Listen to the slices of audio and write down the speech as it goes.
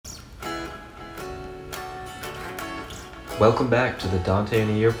Welcome back to the Dante in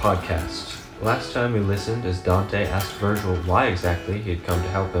a Year podcast. Last time we listened as Dante asked Virgil why exactly he had come to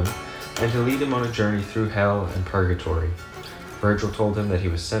help him and to lead him on a journey through hell and purgatory. Virgil told him that he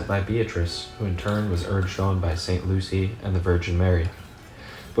was sent by Beatrice, who in turn was urged on by St. Lucy and the Virgin Mary.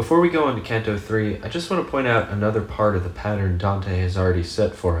 Before we go on to Canto 3, I just want to point out another part of the pattern Dante has already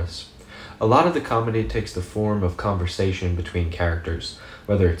set for us. A lot of the comedy takes the form of conversation between characters,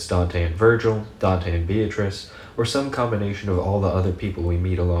 whether it's Dante and Virgil, Dante and Beatrice, or some combination of all the other people we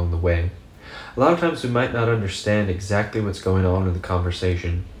meet along the way. A lot of times we might not understand exactly what's going on in the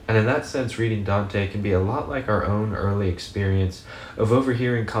conversation, and in that sense reading Dante can be a lot like our own early experience of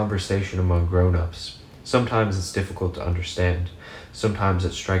overhearing conversation among grown-ups. Sometimes it's difficult to understand, sometimes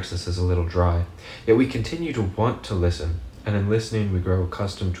it strikes us as a little dry, yet we continue to want to listen, and in listening we grow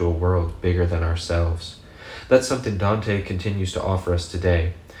accustomed to a world bigger than ourselves. That's something Dante continues to offer us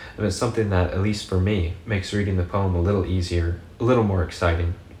today, and it's something that, at least for me, makes reading the poem a little easier, a little more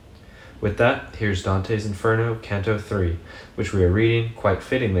exciting. With that, here's Dante's Inferno, Canto 3, which we are reading, quite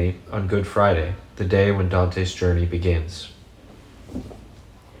fittingly, on Good Friday, the day when Dante's journey begins.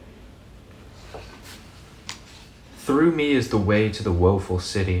 Through me is the way to the woeful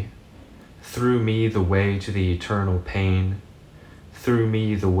city, through me the way to the eternal pain, through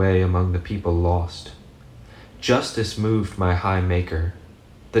me the way among the people lost. Justice moved my high Maker,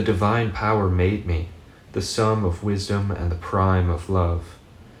 the divine power made me, the sum of wisdom and the prime of love.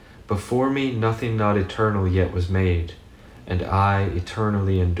 Before me nothing not eternal yet was made, and I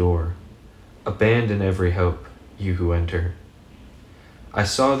eternally endure. Abandon every hope, you who enter. I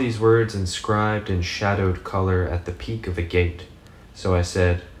saw these words inscribed in shadowed color at the peak of a gate, so I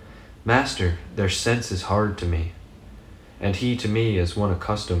said, Master, their sense is hard to me. And he to me as one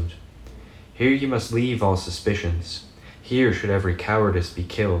accustomed. Here you must leave all suspicions. Here should every cowardice be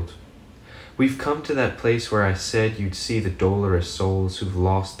killed. We've come to that place where I said you'd see the dolorous souls who've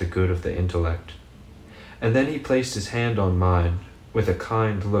lost the good of the intellect. And then he placed his hand on mine, with a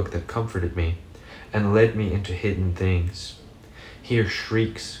kind look that comforted me, and led me into hidden things. Here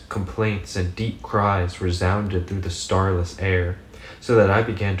shrieks, complaints, and deep cries resounded through the starless air, so that I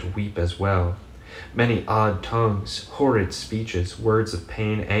began to weep as well. Many odd tongues, horrid speeches, words of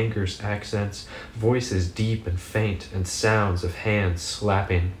pain, anger's accents, voices deep and faint, and sounds of hands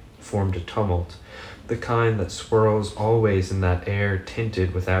slapping formed a tumult, the kind that swirls always in that air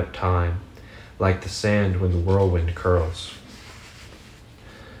tinted without time, like the sand when the whirlwind curls.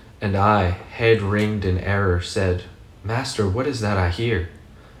 And I, head ringed in error, said, Master, what is that I hear?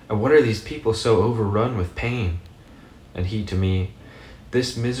 And what are these people so overrun with pain? And he to me,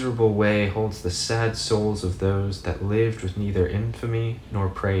 This miserable way holds the sad souls of those that lived with neither infamy nor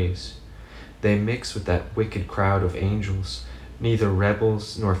praise. They mix with that wicked crowd of angels, neither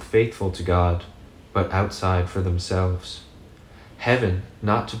rebels nor faithful to God, but outside for themselves. Heaven,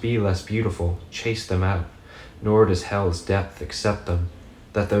 not to be less beautiful, chased them out, nor does hell's depth accept them,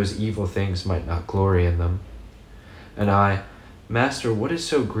 that those evil things might not glory in them. And I, Master, what is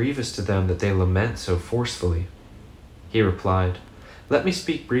so grievous to them that they lament so forcefully? He replied, Let me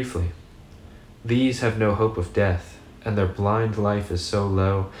speak briefly. These have no hope of death, and their blind life is so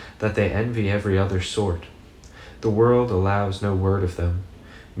low that they envy every other sort. The world allows no word of them.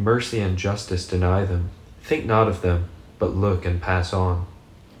 Mercy and justice deny them. Think not of them, but look and pass on.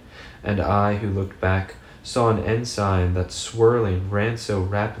 And I, who looked back, saw an ensign that swirling ran so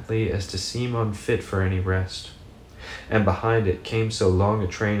rapidly as to seem unfit for any rest. And behind it came so long a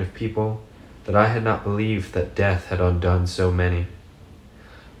train of people that I had not believed that death had undone so many.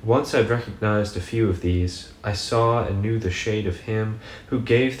 Once I'd recognized a few of these, I saw and knew the shade of him who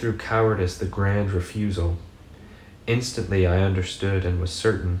gave through cowardice the grand refusal. Instantly I understood and was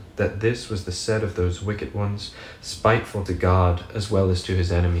certain that this was the set of those wicked ones, spiteful to God as well as to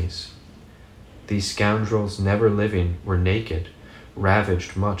his enemies. These scoundrels, never living, were naked,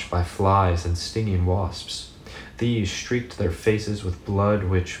 ravaged much by flies and stinging wasps. These streaked their faces with blood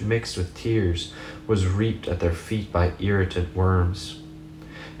which, mixed with tears, was reaped at their feet by irritant worms.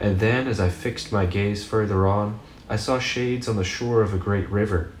 And then, as I fixed my gaze further on, I saw shades on the shore of a great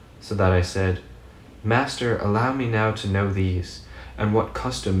river, so that I said, Master, allow me now to know these, and what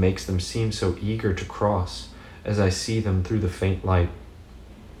custom makes them seem so eager to cross, as I see them through the faint light.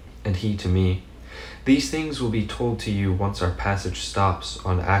 And he to me, These things will be told to you once our passage stops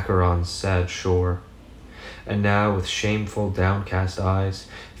on Acheron's sad shore. And now, with shameful, downcast eyes,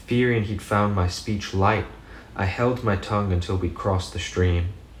 fearing he'd found my speech light, I held my tongue until we crossed the stream.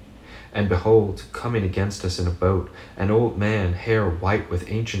 And behold, coming against us in a boat, an old man, hair white with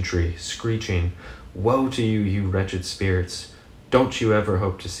ancientry, screeching, Woe to you, you wretched spirits! Don't you ever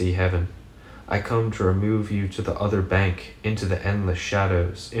hope to see heaven? I come to remove you to the other bank, into the endless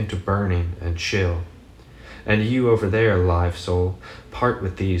shadows, into burning and chill. And you over there, live soul, part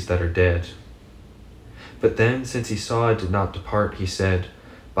with these that are dead. But then, since he saw I did not depart, he said,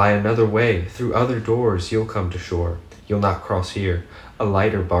 by another way, through other doors, you'll come to shore. You'll not cross here. A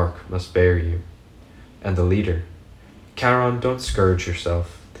lighter bark must bear you. And the leader, Charon, don't scourge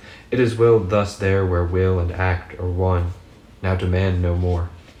yourself. It is willed thus there where will and act are one. Now demand no more.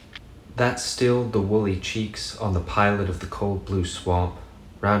 That stilled the woolly cheeks on the pilot of the cold blue swamp,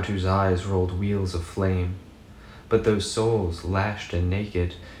 round whose eyes rolled wheels of flame. But those souls, lashed and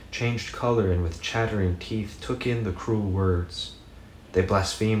naked, changed color and with chattering teeth took in the cruel words. They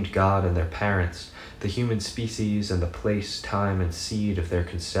blasphemed God and their parents, the human species and the place, time, and seed of their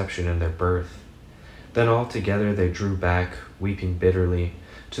conception and their birth. Then all together they drew back, weeping bitterly,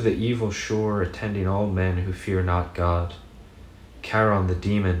 to the evil shore, attending all men who fear not God. Charon the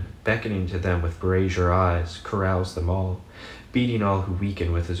demon, beckoning to them with brazier eyes, corrals them all, beating all who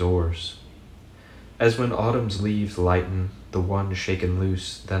weaken with his oars. As when autumn's leaves lighten, the one shaken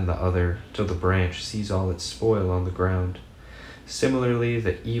loose, then the other, till the branch sees all its spoil on the ground. Similarly,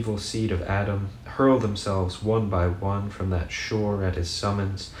 the evil seed of Adam hurl themselves one by one from that shore at his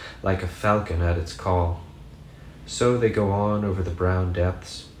summons, like a falcon at its call. So they go on over the brown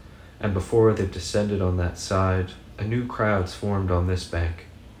depths, and before they've descended on that side, a new crowd's formed on this bank.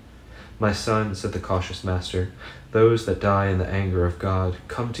 My son, said the cautious master, those that die in the anger of God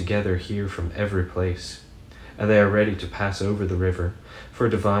come together here from every place, and they are ready to pass over the river, for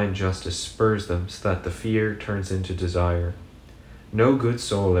divine justice spurs them so that the fear turns into desire. No good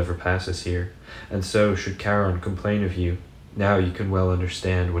soul ever passes here, and so should Charon complain of you, now you can well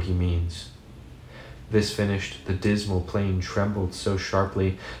understand what he means. This finished, the dismal plain trembled so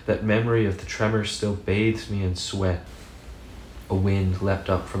sharply that memory of the tremor still bathes me in sweat. A wind leapt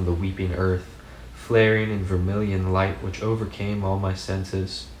up from the weeping earth, flaring in vermilion light which overcame all my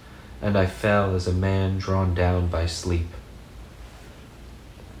senses, and I fell as a man drawn down by sleep.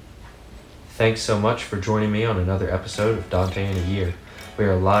 Thanks so much for joining me on another episode of Dante in a Year. We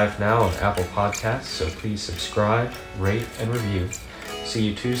are live now on Apple Podcasts, so please subscribe, rate, and review. See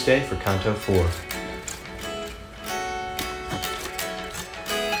you Tuesday for Canto 4.